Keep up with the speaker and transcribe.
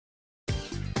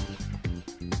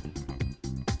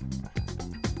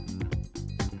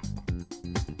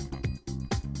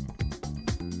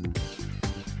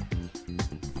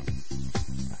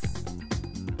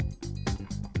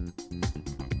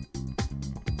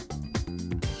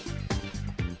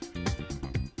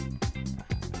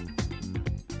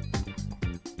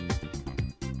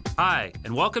Hi,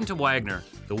 and welcome to Wagner,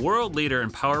 the world leader in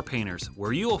power painters,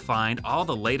 where you will find all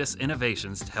the latest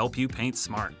innovations to help you paint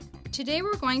smart. Today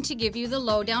we're going to give you the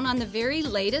lowdown on the very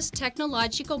latest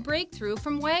technological breakthrough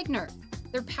from Wagner.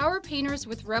 They're power painters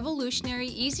with revolutionary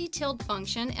easy tilt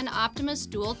function and Optimus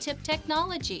dual tip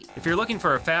technology. If you're looking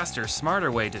for a faster,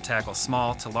 smarter way to tackle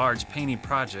small to large painting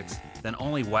projects, then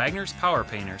only Wagner's power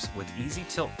painters with easy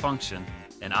tilt function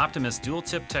and Optimus dual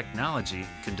tip technology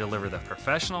can deliver the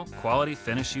professional quality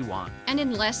finish you want. And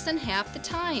in less than half the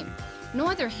time. No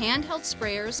other handheld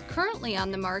sprayers currently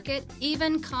on the market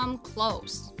even come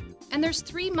close. And there's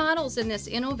 3 models in this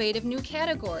innovative new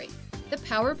category: the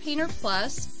Power Painter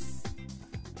Plus,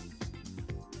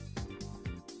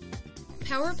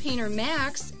 Power Painter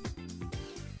Max,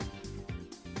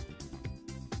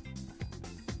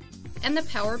 and the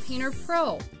Power Painter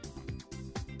Pro.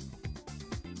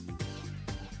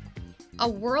 A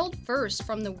world first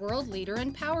from the world leader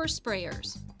in power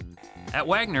sprayers. At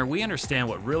Wagner, we understand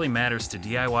what really matters to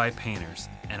DIY painters,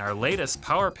 and our latest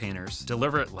power painters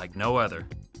deliver it like no other.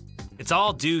 It's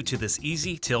all due to this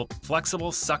easy tilt,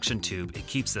 flexible suction tube. It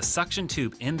keeps the suction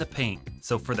tube in the paint,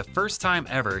 so for the first time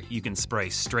ever, you can spray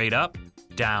straight up,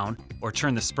 down, or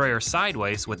turn the sprayer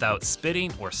sideways without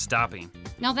spitting or stopping.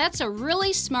 Now that's a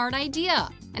really smart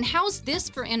idea. And how's this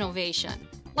for innovation?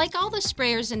 Like all the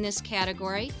sprayers in this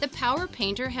category, the Power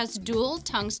Painter has dual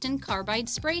tungsten carbide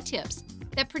spray tips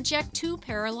that project 2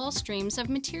 parallel streams of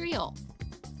material.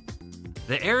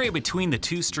 The area between the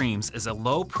 2 streams is a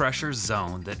low-pressure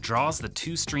zone that draws the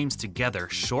 2 streams together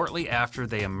shortly after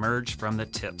they emerge from the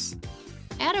tips,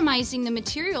 atomizing the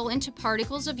material into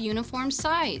particles of uniform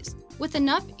size, with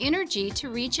enough energy to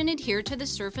reach and adhere to the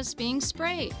surface being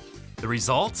sprayed. The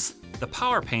results? The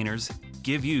power painters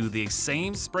give you the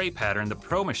same spray pattern the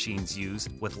pro machines use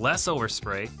with less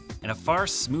overspray and a far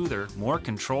smoother, more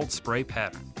controlled spray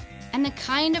pattern. And the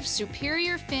kind of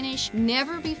superior finish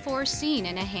never before seen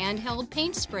in a handheld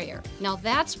paint sprayer. Now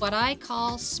that's what I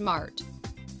call smart.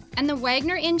 And the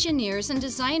Wagner engineers and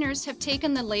designers have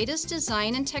taken the latest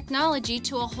design and technology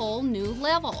to a whole new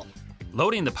level,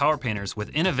 loading the power painters with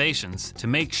innovations to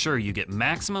make sure you get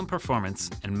maximum performance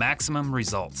and maximum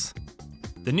results.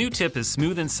 The new tip is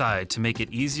smooth inside to make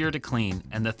it easier to clean,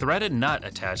 and the threaded nut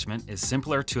attachment is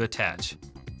simpler to attach.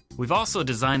 We've also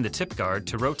designed the tip guard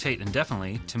to rotate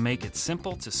indefinitely to make it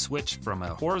simple to switch from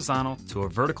a horizontal to a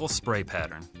vertical spray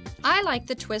pattern. I like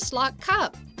the twist lock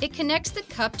cup. It connects the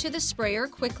cup to the sprayer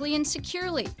quickly and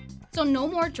securely, so no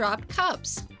more dropped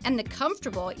cups. And the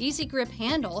comfortable, easy grip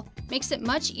handle makes it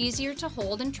much easier to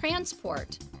hold and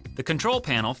transport. The control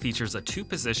panel features a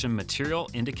 2-position material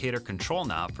indicator control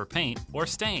knob for paint or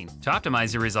stain to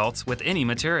optimize your results with any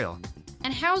material.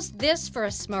 And how's this for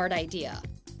a smart idea?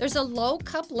 There's a low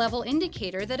cup level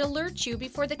indicator that alerts you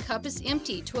before the cup is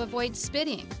empty to avoid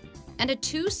spitting, and a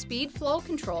 2-speed flow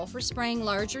control for spraying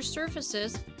larger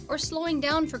surfaces or slowing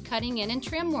down for cutting in and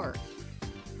trim work.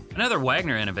 Another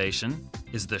Wagner innovation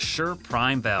is the Sure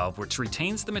Prime valve, which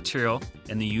retains the material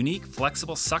and the unique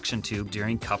flexible suction tube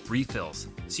during cup refills,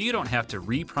 so you don't have to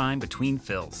reprime between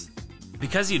fills.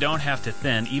 Because you don't have to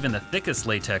thin even the thickest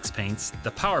latex paints,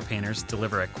 the power painters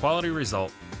deliver a quality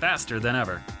result faster than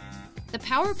ever. The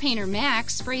Power Painter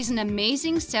Max sprays an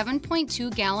amazing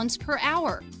 7.2 gallons per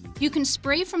hour. You can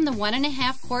spray from the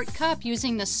 1.5 quart cup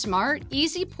using the smart,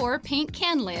 easy pour paint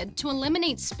can lid to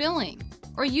eliminate spilling,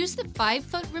 or use the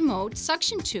 5-foot remote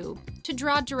suction tube to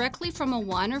draw directly from a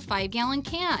 1 or 5 gallon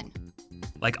can.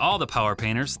 Like all the power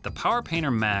painters, the Power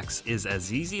Painter Max is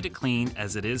as easy to clean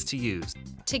as it is to use.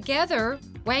 Together,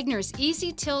 Wagner's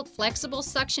easy tilt flexible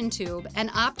suction tube and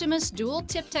Optimus dual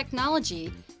tip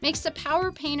technology makes the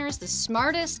power painters the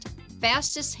smartest,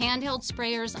 fastest handheld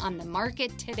sprayers on the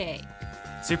market today.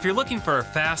 So if you're looking for a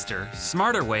faster,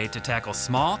 smarter way to tackle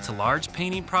small to large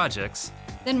painting projects,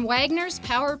 then Wagner's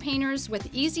power painters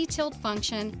with easy tilt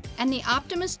function and the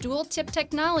Optimus dual tip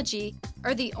technology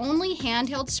are the only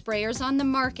handheld sprayers on the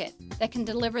market that can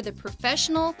deliver the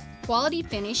professional, quality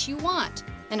finish you want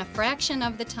in a fraction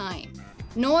of the time.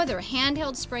 No other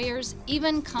handheld sprayers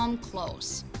even come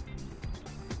close.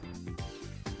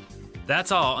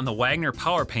 That's all on the Wagner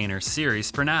Power Painter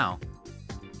series for now.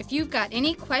 If you've got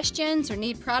any questions or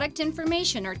need product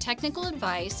information or technical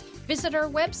advice, visit our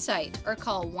website or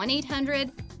call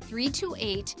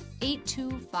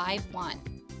 1-800-328-8251.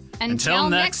 Until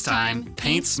next time,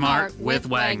 paint smart with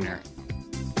Wagner.